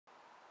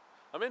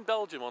I'm in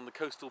Belgium on the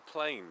coastal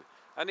plain,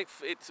 and it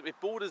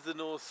borders the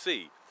North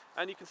Sea,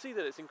 and you can see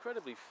that it's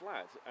incredibly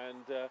flat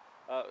and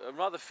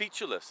rather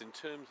featureless in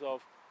terms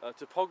of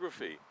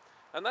topography.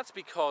 And that's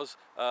because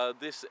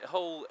this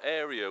whole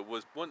area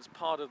was once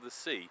part of the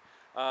sea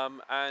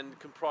and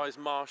comprised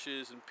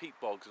marshes and peat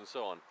bogs and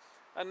so on.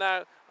 And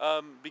now,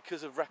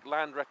 because of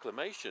land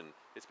reclamation,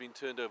 it's been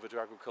turned over to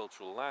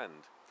agricultural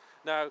land.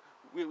 Now,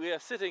 we are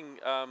sitting,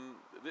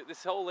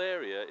 this whole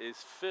area is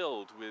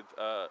filled with,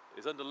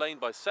 is underlain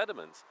by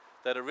sediments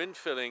that are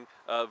infilling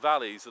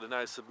valleys that are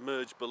now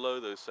submerged below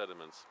those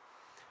sediments.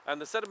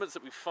 And the sediments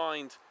that we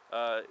find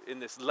in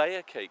this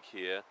layer cake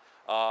here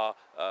are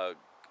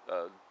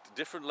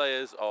different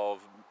layers of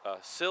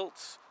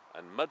silts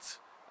and muds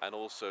and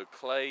also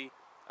clay,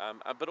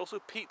 but also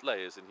peat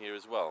layers in here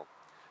as well.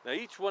 Now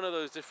each one of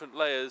those different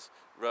layers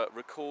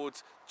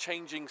records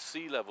changing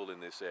sea level in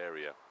this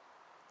area,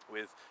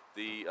 with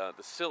the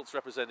silts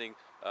representing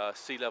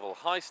sea level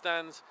high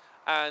stands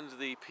and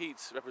the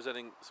peats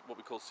representing what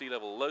we call sea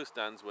level low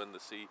stands when the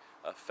sea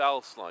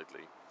fell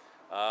slightly.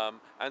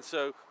 And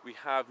so we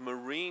have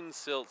marine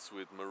silts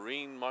with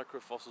marine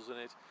microfossils in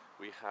it.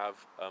 We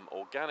have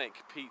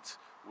organic peat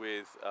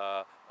with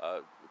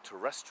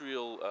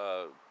terrestrial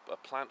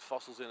plant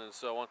fossils in and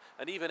so on,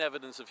 and even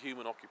evidence of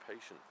human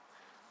occupation.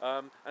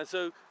 And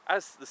so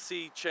as the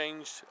sea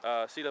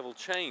level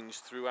changed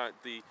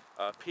throughout the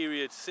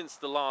period since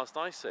the last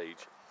ice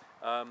age,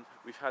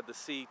 we've had the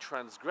sea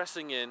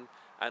transgressing in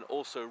and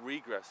also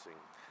regressing.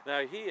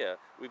 Now here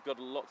we've got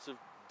lots of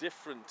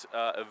different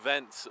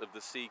events of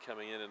the sea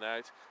coming in and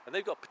out, and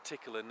they've got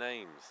particular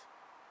names.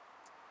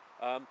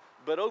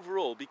 But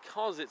overall,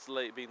 because it's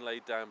been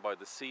laid down by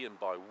the sea and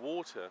by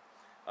water,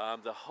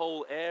 the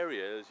whole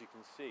area, as you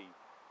can see,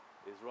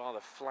 is rather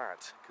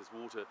flat because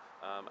water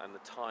and the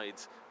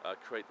tides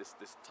create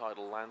this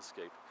tidal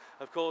landscape.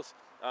 Of course,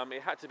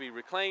 it had to be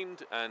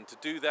reclaimed, and to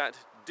do that,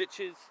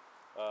 ditches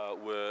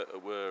were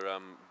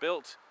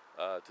built,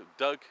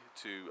 dug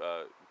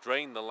to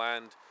drain the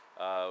land.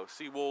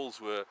 Sea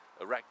walls were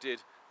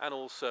erected, and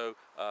also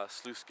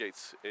sluice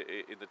gates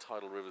in the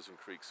tidal rivers and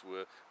creeks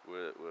were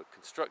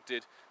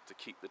constructed to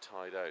keep the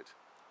tide out.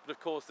 But of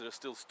course there are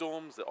still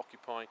storms that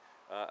occupy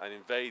and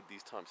invade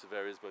these types of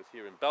areas, both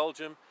here in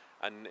Belgium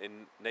and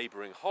in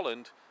neighbouring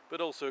Holland,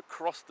 but also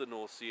across the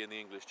North Sea and the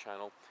English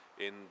Channel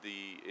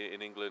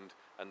in England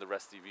and the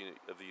rest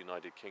of the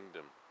United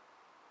Kingdom,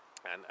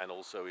 and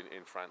also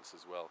in France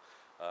as well,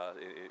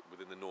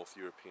 within the North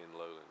European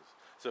lowlands.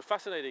 So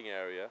fascinating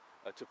area,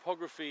 a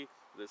topography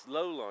that's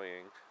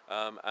low-lying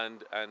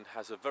and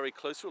has a very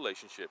close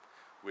relationship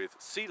with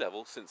sea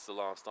level since the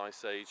last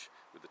ice age,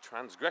 with the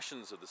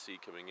transgressions of the sea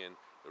coming in,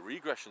 the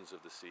regressions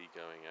of the sea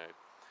going out,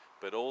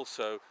 but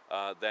also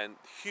then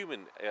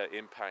human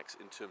impacts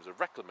in terms of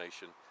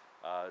reclamation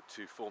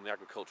to form the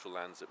agricultural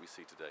lands that we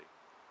see today.